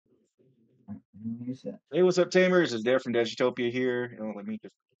Hey, what's up, Tamers? It's Dev from DevsUtopia here. Let me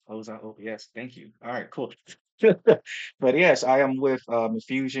just close out OBS. Thank you. All right, cool. But yes, I am with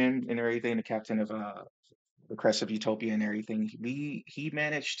Munfusion and everything, the captain of the Crest of Utopia and everything. He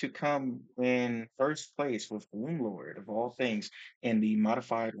managed to come in first place with Bloomlord of all things in the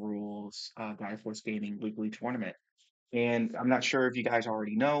modified rules Gaia Force Gaming weekly tournament. And I'm not sure if you guys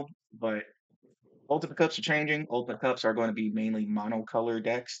already know, but Ultimate Cups are changing. Ultimate Cups are going to be mainly monocolor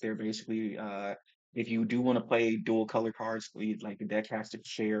decks. They're basically, if you do want to play dual color cards, like the deck has to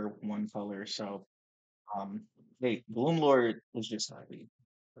share one color. So, um, hey, Bloomlord is just happy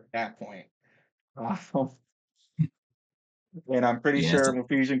at that point. Uh, and I'm pretty Yeah. sure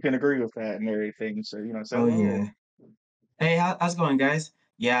Fusion can agree with that and everything. So, say Oh hello. yeah. Hey, how's it going, guys?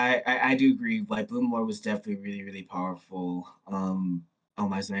 Yeah, I do agree. Like Bloomlord was definitely really powerful. On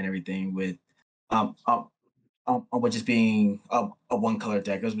my side and everything with um um with just being a one color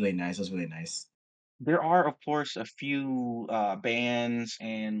deck. It was really nice. It was really nice. There are, of course, a few bans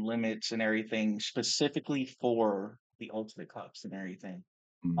and limits and everything specifically for the Ultimate Cups and everything.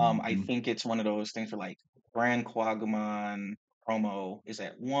 I Hmm. think it's one of those things where like Grand Quagamon promo is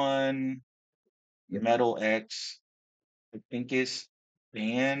at one, Yep. Metal X, I think is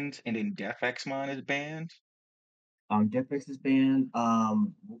banned, and then Def Xmon is banned. Defx is banned.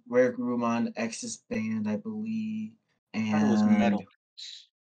 Rare Gurumon X is banned, I believe. I thought it was And Metal X.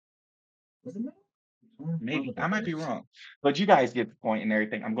 was it Metal? I'll Maybe look I up might be later. wrong, but you guys get the point and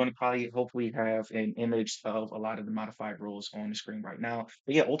everything. I'm going to probably hopefully have an image of a lot of the modified rules on the screen right now.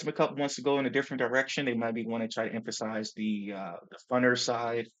 But yeah, Ultimate Cup wants to go in a different direction. They might be want to try to emphasize the funner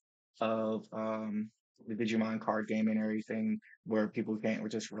side of the Digimon card game and everything, where people can't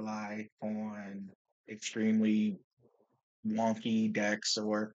just rely on extremely wonky decks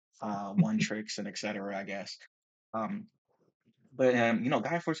or one tricks and etc. I guess. Um, but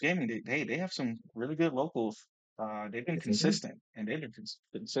Gaia Force Gaming, they have some really good locals. They've been Yes, I do. consistent, and they've been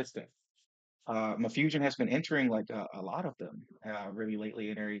consistent. Mafusion has been entering like a lot of them really lately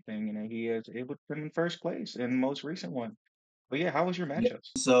and everything, and he is able to come in first place in the most recent one. But yeah, how was your Yeah.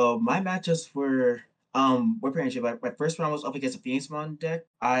 matchups? So my matchups were pretty much my first round was up against a Phoenixmon deck.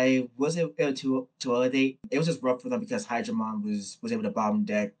 I wasn't able to elevate. It was just rough for them because Hydramon was able to bottom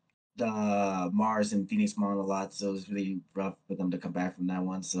deck the Mars and Phoenixmon a lot, so it was really rough for them to come back from that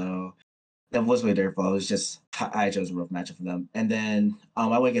one. So that was really their fault. It was just Hydra was a rough matchup for them. And then I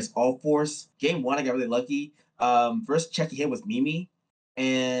went against All Force. Game one, I got really lucky. First check hit was Mimi,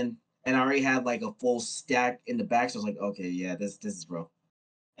 and I already had like a full stack in the back, so I was like, okay, yeah, this is rough.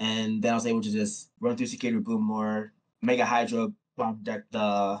 And then I was able to just run through Security Bloom more, Mega Hydra, bomb deck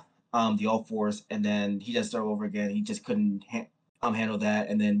the All Force, and then he just started over again. He just couldn't handle that.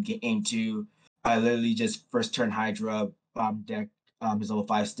 And then game two, I literally just first turn Hydra, bomb deck his level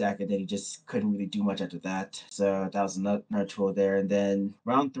 5 stack, and then he just couldn't really do much after that. So that was another tool there. And then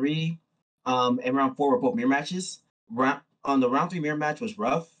round three, and round four were both mirror matches. On the round three mirror match was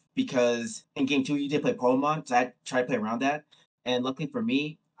rough because in game two you did play Pokemon, so I tried to play around that. And luckily for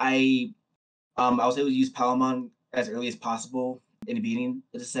me, I was able to use Palamon as early as possible in the beginning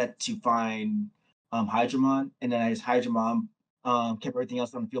of the set to find Hydramon, and then I just Hydramon kept everything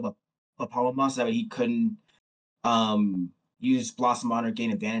else on the field but Palamon, so that way he couldn't um, use Blossomon or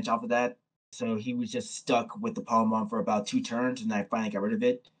gain advantage off of that. So he was just stuck with the Palamon for about 2 turns, and I finally got rid of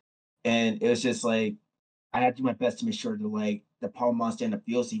it. And it was just like I had to do my best to make sure to like the Palamon stay in the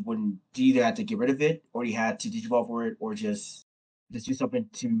field, so he wouldn't. You either had to get rid of it, or he had to digivolve for it, or just do something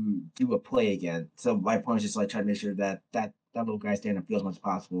to do a play again. So my point was just like trying to make sure that little guy stay in the field as much as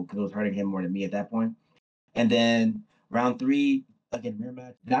possible because it was hurting him more than me at that point. And then round three, again, mirror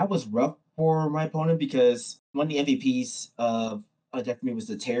match. That was rough for my opponent because one of the MVPs of definitely was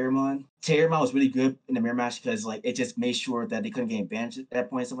the Terramon. Terramon was really good in the mirror match because like it just made sure that they couldn't get advantage at that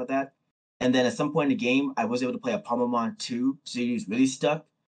point and stuff like that. And then at some point in the game, I was able to play a Palmamon 2, so he was really stuck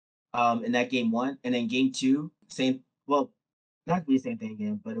in that game one. And then game two, same, well, not really the same thing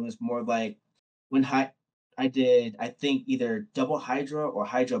again, but it was more like when I did, I think either double Hydra or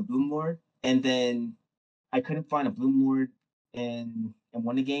Hydra Bloomlord, and then I couldn't find a Bloom Lord in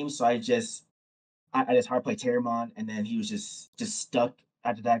one of the games, so I just hard play Terramon, and then he was just stuck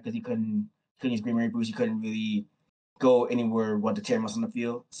after that because he couldn't use Green Ray Boost. He couldn't really go anywhere with the Terramon's on the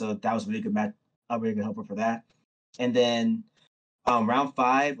field. So that was really good match, a really good helper for that. And then round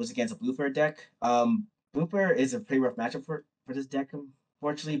five was against a Bluefair deck. Bluefair is a pretty rough matchup for this deck,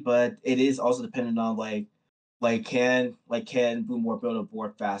 unfortunately, but it is also dependent on can Boom War build a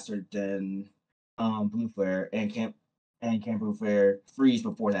board faster than Blue Flare and can Blue Flare freeze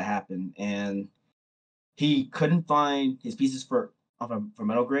before that happened. And he couldn't find his pieces for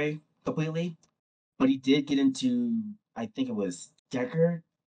Metal Gray completely. but he did get into, I think it was Decker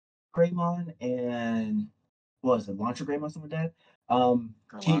Greymon and what was it, Launcher Greymon, something like that. Or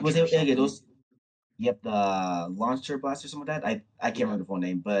He was launcher or able to get something. those. Yep, the Launcher Blast or something like that. I can't Yeah. remember the full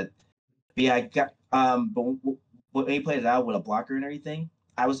name, but yeah, I got but when he played it out with a blocker and everything,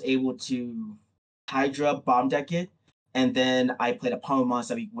 I was able to Hydra bomb deck it, and then I played a Palmon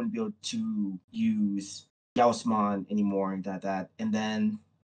so we wouldn't be able to use Gaussmon anymore and that. And then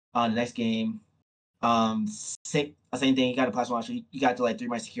on the next game, same thing. You got a plasma launcher. You got to like 3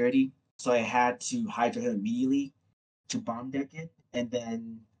 my security, so I had to Hydra him immediately to bomb deck it, and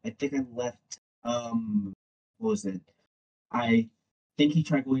then I think I left. What was it? I think he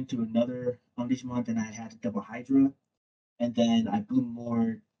tried going to another Digimon, then I had to double Hydra, and then I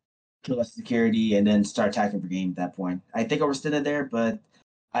Bloomlord, kill us security, and then start attacking for game at that point. I think I was still in there, but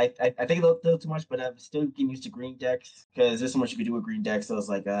I think a little too much, but I'm still getting used to green decks because there's so much you could do with green decks. So it's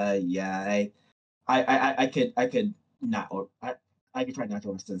like, yeah, I could not, or I could try not to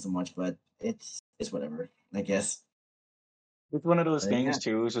overextend so much, but it's whatever, I guess. It's one of those But things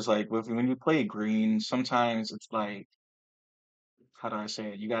yeah, too. It's just like when you play green, sometimes it's like, how do I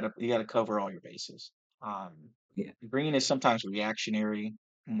say it? You gotta cover all your bases. Um, yeah, green is sometimes reactionary,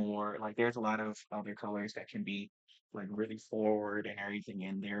 more like there's a lot of other colors that can be like really forward and everything,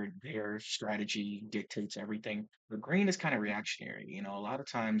 and their strategy dictates everything. But green is kind of reactionary. A lot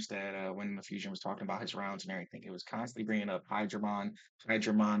of times that when the Fusion was talking about his rounds and everything, it was constantly bringing up Hydramon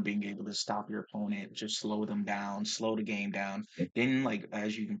being able to stop your opponent, just slow them down, slow the game down. yeah, Then, like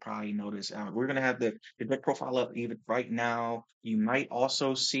as you can probably notice, we're gonna have the deck profile up even right now. You might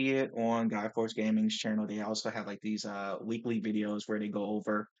also see it on Guy Force Gaming's channel. They also have like these weekly videos where they go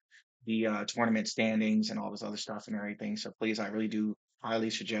over the tournament standings and all this other stuff and everything. So please, I really do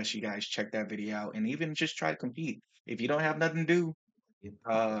highly suggest you guys check that video out and even just try to compete. If you don't have nothing to do,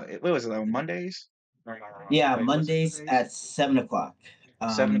 yeah. what was it on Mondays? Yeah, Wait, was it Mondays Mondays? at 7 o'clock.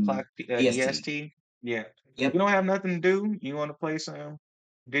 7 o'clock EST. EST. Yeah. If you Yep. don't have nothing to do, you want to play some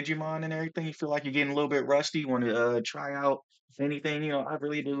Digimon and everything, you feel like you're getting a little bit rusty, you want to try out anything, I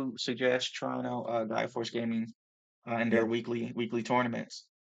really do suggest trying out Guy Force Gaming and their Yep. weekly tournaments.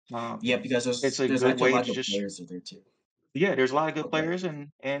 Yeah, Um, because it's a there's good actually a way lot to of good just, players in there too. yeah, there's a lot of good Okay. players,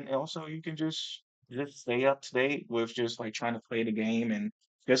 and also you can just stay up to date with just like trying to play the game, and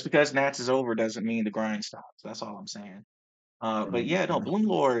just because Nats is over doesn't mean the grind stops. That's all I'm saying. But yeah, no, Yeah.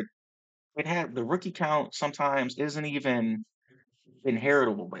 Bloomlord, it had the rookie count sometimes isn't even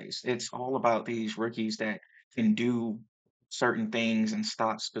inheritable based. It's all about these rookies that can do certain things and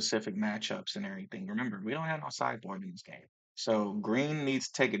stop specific matchups and everything. Remember, we don't have no sideboard in this game. So green needs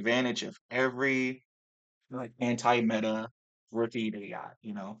to take advantage of every like anti-meta rookie they got.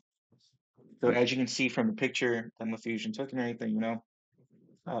 So Yeah. as you can see from the picture that Fusion took and everything,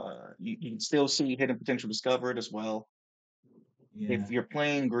 you can still see hidden potential discovered as well. If Yeah. you're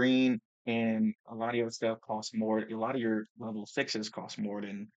playing green and a lot of your stuff costs more, a lot of your level sixes cost more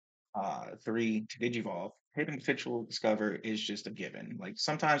than 3 to digivolve. Hidden potential discover is just a given. Like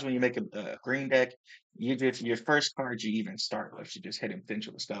sometimes when you make a green deck, you just your first card you even start with you just hidden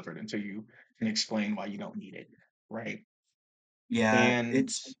potential discovered until you can explain why you don't need it, right? Yeah. And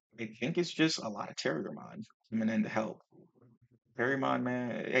It's I think it's just a lot of Terriermon coming in to help. Terriermon,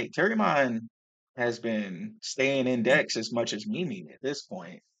 man, hey, Terriermon has been staying in decks as much as Mimi at this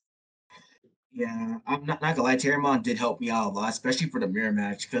point. yeah. I'm not gonna lie. Terramon did help me out a lot, especially for the mirror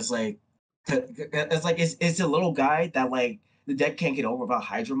match, because it's like it's a little guy that like the deck can't get over without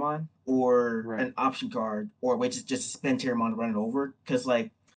Hydramon or Right. an option card or wait just spend Terramon to run it over. Because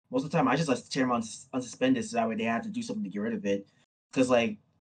like most of the time I just let Terramon unsuspended so that way they have to do something to get rid of it. Because like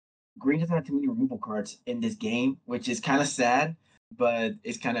Green doesn't have too many removal cards in this game, which is kind of sad, but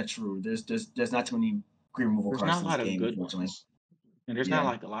it's kind of true. There's not too many green removal There's cards not in a this lot of game, good unfortunately. ones. And there's not Yeah,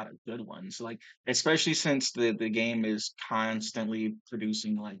 like a lot of good ones. Like especially since the game is constantly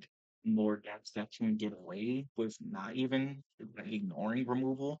producing like more decks that can get away with not even like, ignoring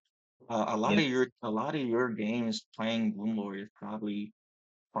removal. yep, A lot of your games playing Bloomlord is probably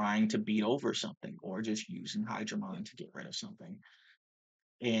trying to beat over something or just using yep, Hydramon to get rid of something.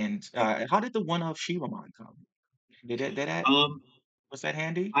 And yep. how did the one of Shivamon come? Did that Um, was that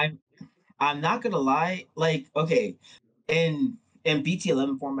handy? I'm I'm not gonna lie. Like, okay, in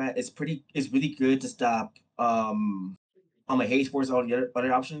BT11 format, it's really good to stop on my Haze Force all the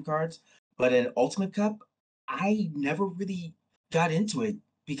other option cards. But in Ultimate Cup, I never really got into it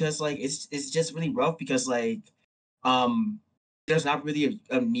because like it's just really rough because um there's not really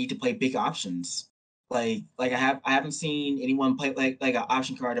a need to play big options. I haven't seen anyone play like an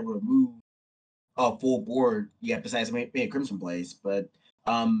option card that will remove a full board yet besides maybe Crimson Blaze. But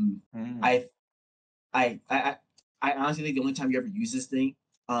um Hmm. I I honestly think the only time you ever use this thing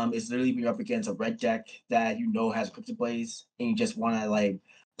is literally when you're up against a red deck that you know has Crimson Blaze and you just want to like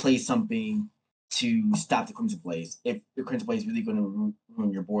play something to stop the Crimson Blaze. If the Crimson Blaze is really going to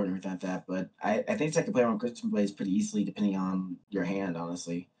ruin your board or anything like that, but I think I can play around Crimson Blaze pretty easily depending on your hand.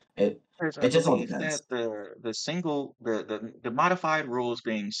 Honestly, it I it just all believe that depends. the modified rules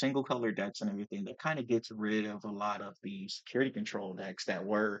being single color decks and everything that kind of gets rid of a lot of the security control decks that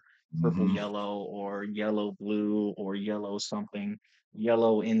were purple Hmm. yellow or yellow blue or yellow something,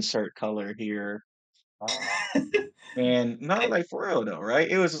 yellow insert color here. Uh, and not like for real though, right?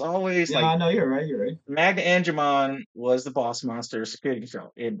 It was always Yeah, like I know you're right. You're right. Magna Angemon was the boss monster of security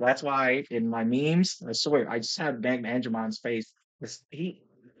control. And that's why in my memes, I swear, I just have Magna Angemon's face.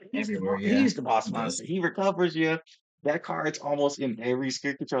 Everywhere, yeah, He's the boss it does. monster. He recovers you. That card's almost in every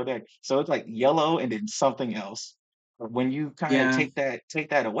security control deck. So it's like yellow and then something else. But when you kind of Yeah, take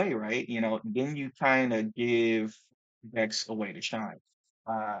that away, right? Then you kind of give decks a way to shine.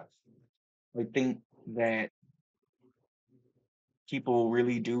 Uh, I think that people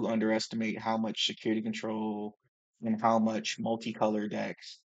really do underestimate how much security control and how much multicolor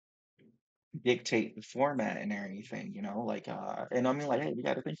decks dictate the format and everything, and I mean like, hey, we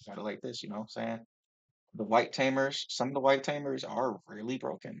gotta think about it like this, you know what I'm saying? The white tamers, some of the white tamers are really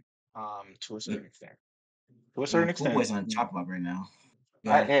broken, to a yeah, certain extent. To a yeah. certain Cool extent. Boy's on top of it right now. I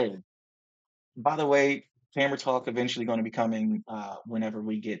Yeah, hey, by the way, Camera Talk eventually going to be coming whenever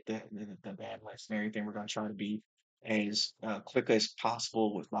we get the band list and everything. We're going to try to be as quick as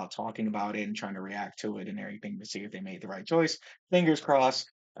possible without talking about it and trying to react to it and everything to see if they made the right choice. Fingers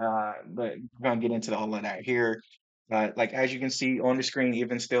crossed. But we're going to get into all of that here. Like as you can see on the screen,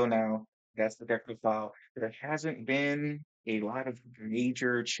 even still now, that's the deck profile. There hasn't been a lot of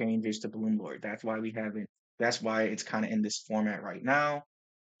major changes to Bloomlord. That's why we haven't. That's why it's kind of in this format right now.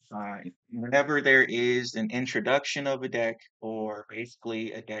 Whenever there is an introduction of a deck, or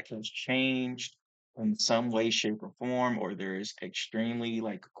basically a deck has changed in some way, shape, or form, or there's extremely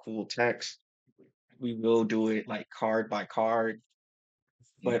like cool text, we will do it like card by card.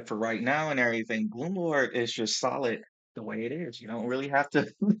 yeah, But for right now and everything, Gloomlord is just solid the way it is. You don't really have to.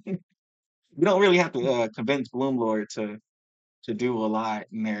 You don't really have to convince Gloomlord to do a lot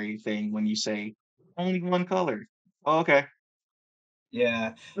and everything when you say only one color. Oh, okay.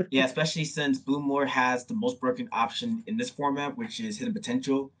 yeah, yeah. Especially since Bloomlord has the most broken option in this format, which is hidden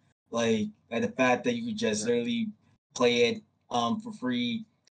potential. Like the fact that you could just literally play it for free,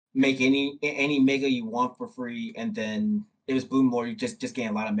 make any mega you want for free, and then it was Bloomlord. You just gain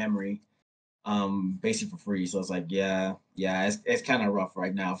a lot of memory, basically for free. So it's like, yeah, it's kind of rough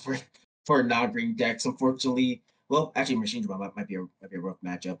right now for non-green decks, unfortunately. Well, actually, Machine Drum might be a rough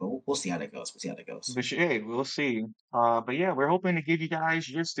matchup, but we'll see how that goes. We'll see how that goes. But hey, we'll see. But yeah, we're hoping to give you guys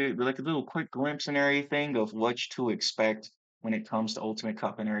just like a little quick glimpse and everything of what to expect when it comes to Ultimate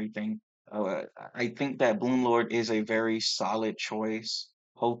Cup and everything. I think that Bloomlord is a very solid choice.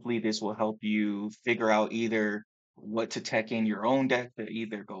 Hopefully, this will help you figure out either what to tech in your own deck to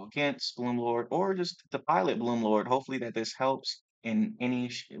either go against Bloomlord or just to pilot Bloomlord. Hopefully, that this helps in any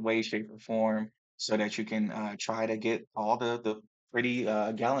way, shape, or form so that you can try to get all the pretty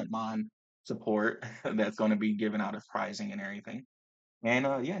gallant mon support that's going to be given out as prizing and everything.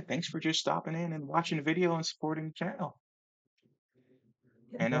 And yeah, thanks for just stopping in and watching the video and supporting the channel.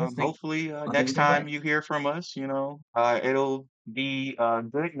 Yeah, of And course. hopefully I'll take next it come time back. you hear from us, it'll be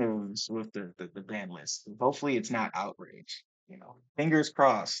good news with the ban list. Hopefully it's not outrage. Fingers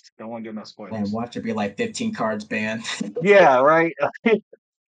crossed. Don't want to give no And spoilers. watch it be like 15 cards banned. Yeah, right.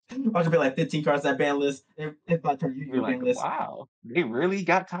 Watch it be like 15 cards that ban list. It's about to turn Be Yu-Gi-Oh like, ban list. wow, they really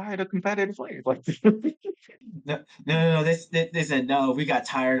got tired of competitive players. Like, No. They said no. We got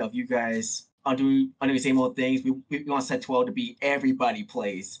tired of you guys on doing the same old things. We want set 12 to be everybody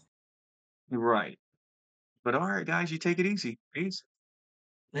plays. right. But all right, guys, you take it easy. Peace.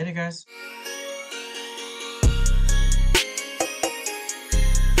 Later, guys.